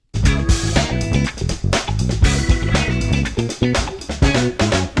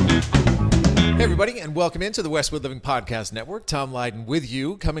welcome into the Westwood Living Podcast Network. Tom Lydon with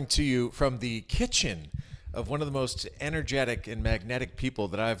you, coming to you from the kitchen of one of the most energetic and magnetic people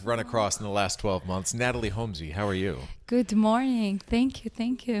that I've run across in the last 12 months, Nathalie Homsy. How are you? Good morning. Thank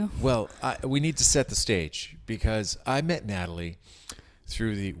you. Well, we need to set the stage because I met Nathalie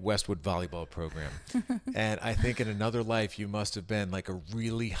through the Westwood volleyball program. And I think in another life, you must have been like a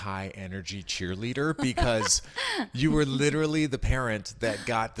really high energy cheerleader because you were literally the parent that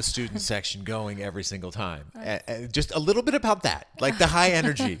got the student section going every single time. Just a little bit about that, like the high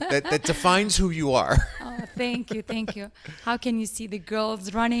energy that defines who you are. Oh, thank you. How can you see the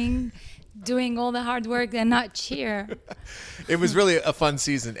girls running, doing all the hard work and not cheer? It was really a fun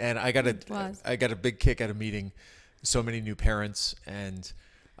season. And I got a big kick out of meeting so many new parents and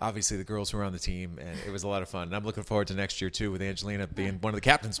obviously the girls who were on the team, and it was a lot of fun. And I'm looking forward to next year too with Angelina being one of the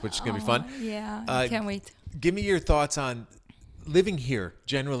captains, which is going to be fun. Yeah, I can't wait. Give me your thoughts on living here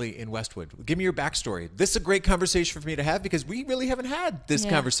generally in Westwood. Give me your backstory. This is a great conversation for me to have because we really haven't had this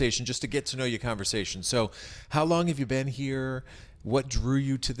conversation, just to get to know you conversation. So how long have you been here? What drew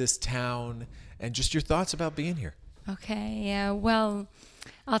you to this town? And just your thoughts about being here. Okay, well,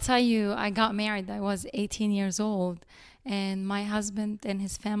 I'll tell you, I got married. I was 18 years old, and my husband and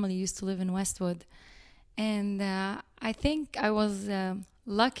his family used to live in Westwood. And I think I was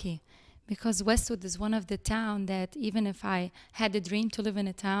lucky because Westwood is one of the town that even if I had a dream to live in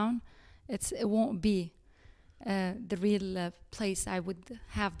a town, it won't be the real place I would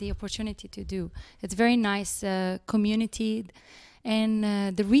have the opportunity to do. It's very nice community. And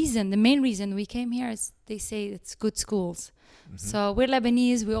the main reason we came here is they say it's good schools. Mm-hmm. So we're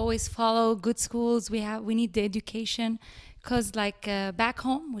Lebanese. We always follow good schools. We need the education, because like back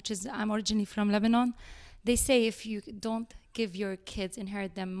home, I'm originally from Lebanon, they say if you don't give your kids,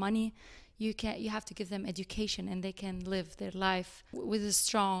 inherit them money, you have to give them education, and they can live their life with a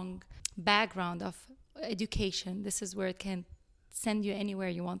strong background of education. This is where it can send you anywhere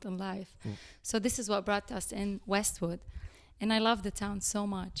you want in life. Mm. So this is what brought us in Westwood. And I love the town so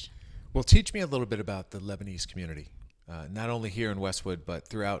much. Well, teach me a little bit about the Lebanese community, not only here in Westwood, but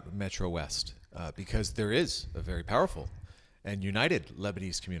throughout Metro West, because there is a very powerful and united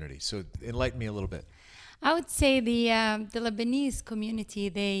Lebanese community. So enlighten me a little bit. I would say the Lebanese community,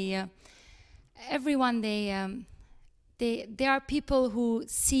 they are people who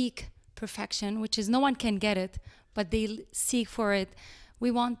seek perfection, which is no one can get it, but they seek for it. We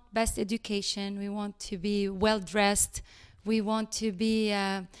want best education. We want to be well-dressed. We want to be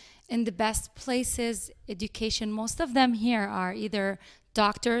in the best places, education. Most of them here are either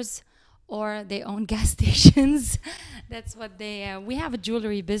doctors or they own gas stations. That's what we have a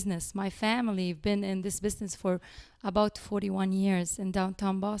jewelry business. My family have been in this business for about 41 years in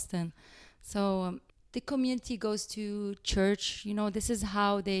downtown Boston. So the community goes to church. You know, this is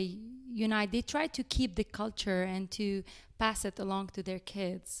how they unite. They try to keep the culture and to pass it along to their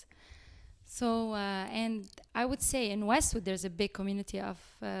kids. So, and I would say in Westwood, there's a big community of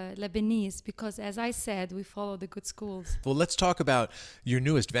Lebanese because, as I said, we follow the good schools. Well, let's talk about your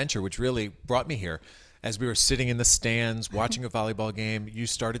newest venture, which really brought me here. As we were sitting in the stands watching a volleyball game, you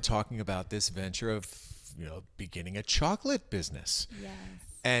started talking about this venture of, beginning a chocolate business. Yes.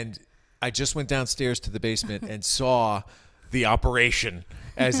 And I just went downstairs to the basement and saw the operation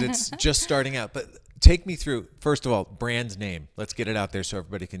as it's just starting out. But take me through, first of all, brand name. Let's get it out there so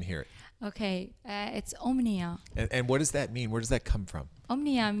everybody can hear it. Okay, it's Omniya. And what does that mean? Where does that come from?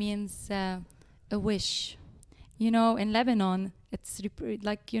 Omniya means a wish. In Lebanon,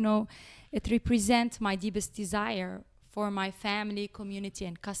 it represents my deepest desire for my family, community,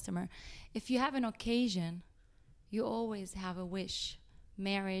 and customer. If you have an occasion, you always have a wish.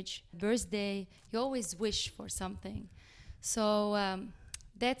 Marriage, birthday, you always wish for something. So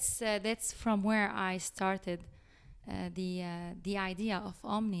that's from where I started. The idea of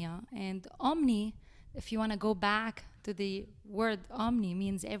Omniya. And Omni, if you want to go back to the word Omni,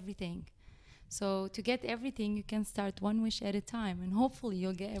 means everything. So to get everything, you can start one wish at a time, and hopefully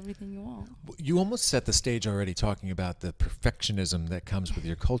you'll get everything you want. You almost set the stage already talking about the perfectionism that comes with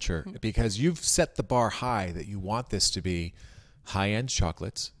your culture, because you've set the bar high that you want this to be high-end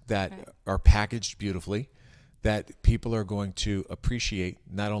chocolates that are packaged beautifully, that people are going to appreciate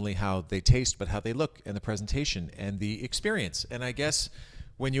not only how they taste, but how they look and the presentation and the experience. And I guess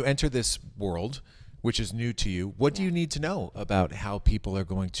when you enter this world, which is new to you, what do you need to know about how people are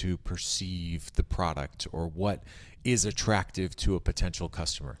going to perceive the product or what is attractive to a potential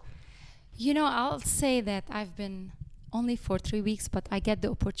customer? I'll say that I've been only for 3 weeks, but I get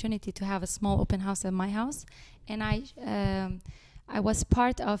the opportunity to have a small open house at my house. And I was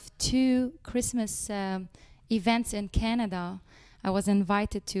part of 2 Christmas events in Canada. I was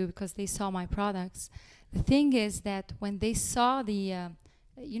invited to because they saw my products. The thing is that when they saw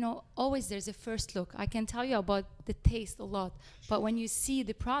always there's a first look. I can tell you about the taste a lot, but when you see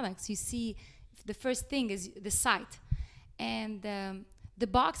the products, you see the first thing is the sight. And the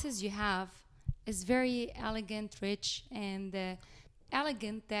boxes you have is very elegant, rich, and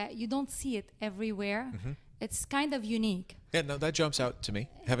elegant that you don't see it everywhere. Mm-hmm. It's kind of unique. Yeah, no, that jumps out to me.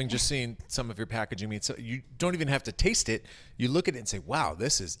 Having just seen some of your packaging, I mean, so you don't even have to taste it. You look at it and say, wow,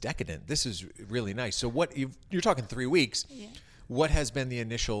 this is decadent. This is really nice. So you're talking 3 weeks. Yeah. What has been the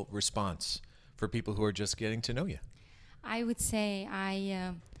initial response for people who are just getting to know you? I would say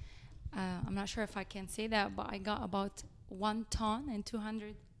I'm not sure if I can say that, but I got about 1 ton and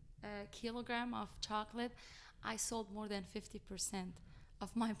 200 kilogram of chocolate. I sold more than 50%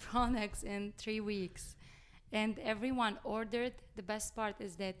 of my products in 3 weeks. And everyone ordered. The best part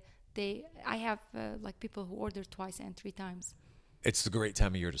is that I have people who order twice and 3 times. It's the great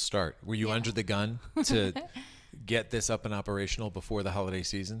time of year to start. Were you under the gun to get this up and operational before the holiday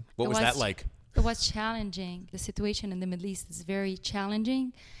season? What was that like? It was challenging. The situation in the Middle East is very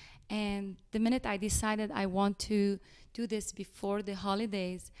challenging. And the minute I decided I want to do this before the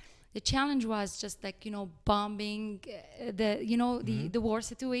holidays, the challenge was just bombing the war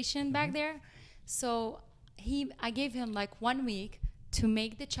situation back there. So I gave him 1 week to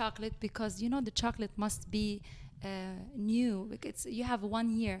make the chocolate because the chocolate must be new. You have 1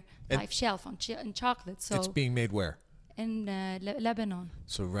 year life shelf on chocolate. So it's being made where? In Lebanon.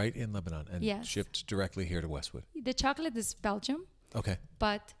 So right in Lebanon and shipped directly here to Westwood. The chocolate is Belgium. Okay.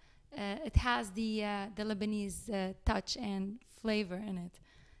 But it has the Lebanese touch and flavor in it,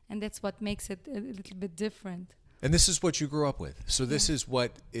 and that's what makes it a little bit different. And this is what you grew up with. So this is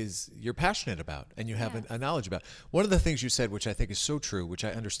what you're passionate about and you have a knowledge about. One of the things you said, which I think is so true, which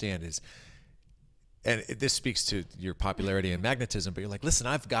I understand is, and this speaks to your popularity and magnetism, but you're like, listen,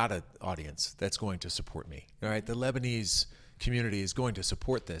 I've got an audience that's going to support me. All right. The Lebanese community is going to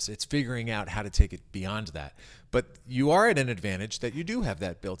support this. It's figuring out how to take it beyond that. But you are at an advantage that you do have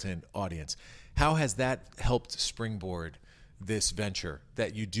that built-in audience. How has that helped springboard this venture,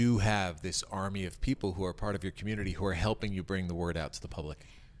 that you do have this army of people who are part of your community who are helping you bring the word out to the public?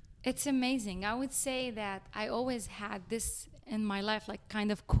 It's amazing. I would say that I always had this in my life,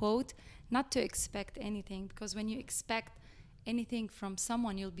 kind of quote, not to expect anything, because when you expect anything from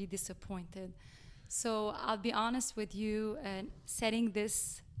someone, you'll be disappointed. So I'll be honest with you, setting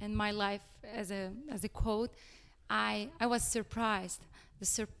this in my life as a quote, I was surprised.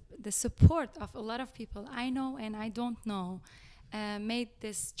 The support of a lot of people I know and I don't know made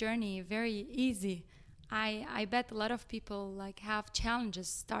this journey very easy. I bet a lot of people have challenges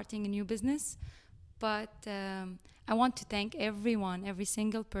starting a new business, but I want to thank everyone, every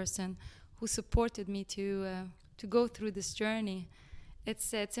single person who supported me to go through this journey.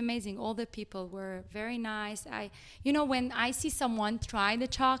 It's amazing. All the people were very nice. When I see someone try the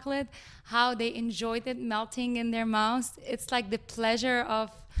chocolate, how they enjoyed it melting in their mouths, it's like the pleasure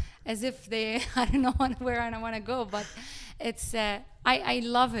of, as if they, I don't know where I want to go, but it's, I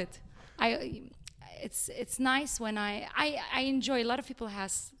love it. It's nice when I enjoy, a lot of people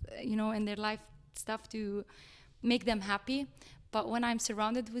has, in their life stuff to make them happy. But when I'm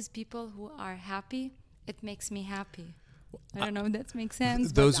surrounded with people who are happy, it makes me happy. I don't know if that makes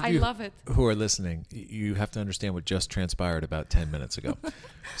sense, but I love it. Who are listening, you have to understand what just transpired about 10 minutes ago.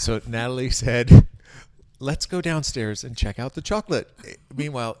 So Nathalie said, let's go downstairs and check out the chocolate.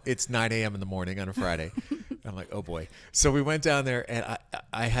 Meanwhile, it's 9 a.m. in the morning on a Friday. I'm like, oh boy. So we went down there and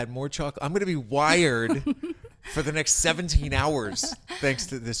I had more chocolate. I'm going to be wired for the next 17 hours thanks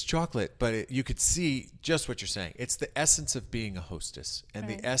to this chocolate. But you could see just what you're saying. It's the essence of being a hostess and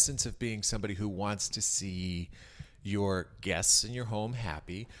the essence of being somebody who wants to see your guests in your home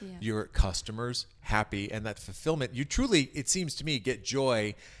happy, your customers happy, and that fulfillment. You truly, it seems to me, get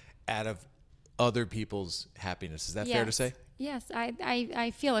joy out of other people's happiness. Is that fair to say? Yes,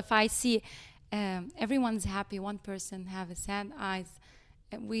 I feel if I see everyone's happy, one person have a sad eyes,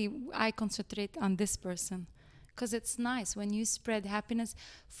 I concentrate on this person. Because it's nice when you spread happiness.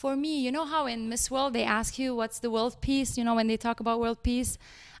 For me, you know how in Miss World they ask you what's the world peace, when they talk about world peace?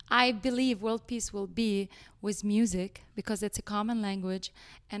 I believe world peace will be with music, because it's a common language,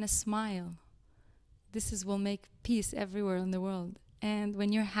 and a smile. This will make peace everywhere in the world. And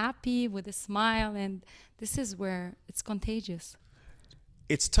when you're happy with a smile, and this is where it's contagious.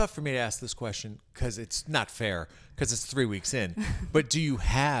 It's tough for me to ask this question because it's not fair, because it's 3 weeks in. But do you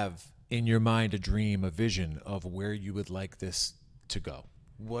have in your mind a dream, a vision of where you would like this to go?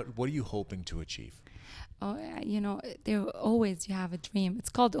 What are you hoping to achieve? Oh, there always you have a dream. It's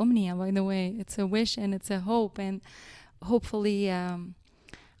called Omniya, by the way. It's a wish and it's a hope. And hopefully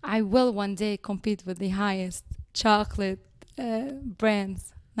I will one day compete with the highest chocolate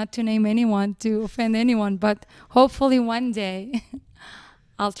brands. Not to name anyone, to offend anyone, but hopefully one day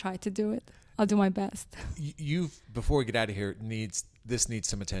I'll try to do it. I'll do my best. Before we get out of here, this needs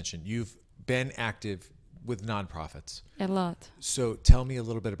some attention. You've been active with nonprofits. A lot. So tell me a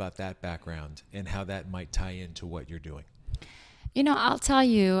little bit about that background and how that might tie into what you're doing. I'll tell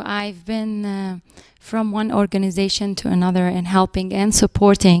you, I've been from one organization to another and helping and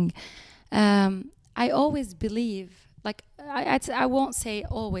supporting. I always believe, I won't say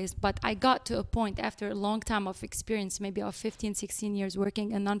always, but I got to a point after a long time of experience, maybe of 15, 16 years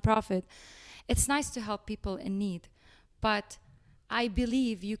working in nonprofit. It's nice to help people in need, but I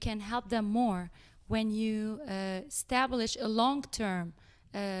believe you can help them more when you establish a long-term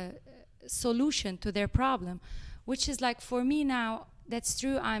solution to their problem, which is like for me now, that's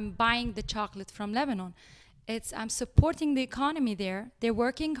true, I'm buying the chocolate from Lebanon. I'm supporting the economy there. They're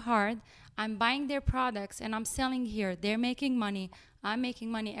working hard. I'm buying their products and I'm selling here. They're making money. I'm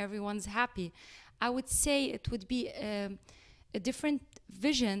making money. Everyone's happy. I would say it would be a different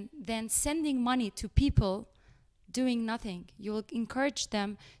vision than sending money to people doing nothing. You will encourage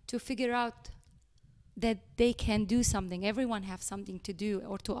them to figure out that they can do something. Everyone has something to do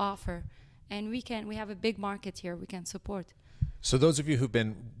or to offer. And we have a big market here we can support. So those of you who've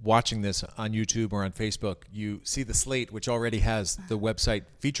been watching this on YouTube or on Facebook, you see the slate, which already has the website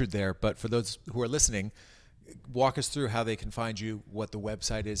featured there. But for those who are listening, walk us through how they can find you, what the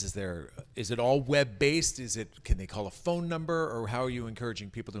website is. Is it all web-based? Can they call a phone number, or how are you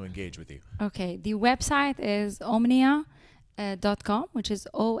encouraging people to engage with you? Okay, the website is omniya.com, which is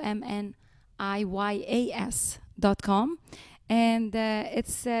OMNIYAS.com. And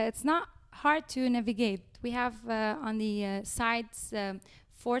it's not hard to navigate. We have on the sides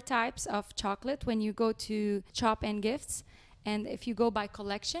 4 types of chocolate when you go to Shop and Gifts. And if you go by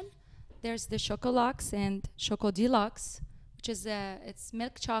collection, there's the Chocolux and Choco Deluxe, which is it's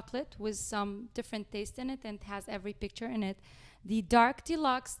milk chocolate with some different taste in it and has every picture in it. The Dark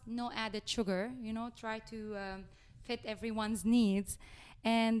Deluxe, no added sugar, try to fit everyone's needs.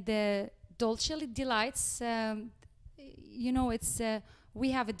 And the Dolce Delights, it's...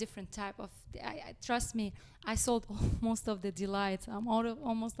 we have a different type of, trust me, I sold most of the Delights. I'm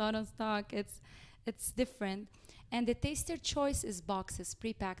almost out of stock. It's different. And the Taster Choice is boxes,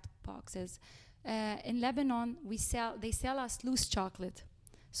 pre-packed boxes. In Lebanon, they sell us loose chocolate.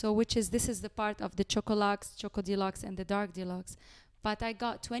 So this is the part of the Chocolux, Choco Deluxe, and the Dark Deluxe. But I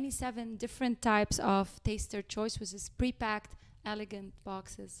got 27 different types of Taster Choice, which is pre-packed, elegant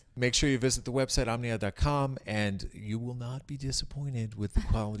boxes. Make sure you visit the website omniya.com, and you will not be disappointed with the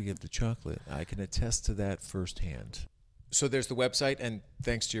quality of the chocolate. I can attest to that firsthand. So there's the website, and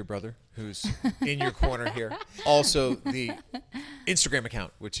thanks to your brother who's in your corner here. Also the Instagram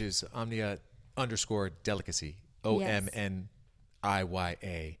account, which is Omniya_delicacy,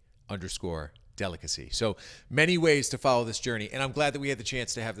 OMNIYA_delicacy. So many ways to follow this journey, and I'm glad that we had the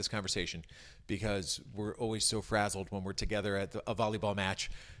chance to have this conversation, because we're always so frazzled when we're together at a volleyball match.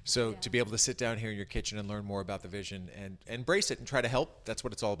 So to be able to sit down here in your kitchen and learn more about the vision and embrace it and try to help, that's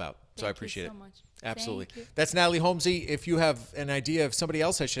what it's all about. So I appreciate it. Much. Absolutely. That's Nathalie Homsy. If you have an idea of somebody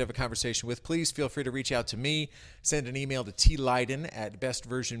else I should have a conversation with, please feel free to reach out to me. Send an email to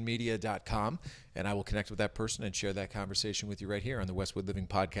tleiden@bestversionmedia.com, and I will connect with that person and share that conversation with you right here on the Westwood Living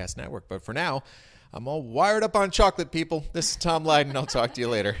Podcast Network. But for now, I'm all wired up on chocolate, people. This is Tom Leiden. I'll talk to you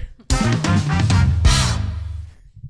later.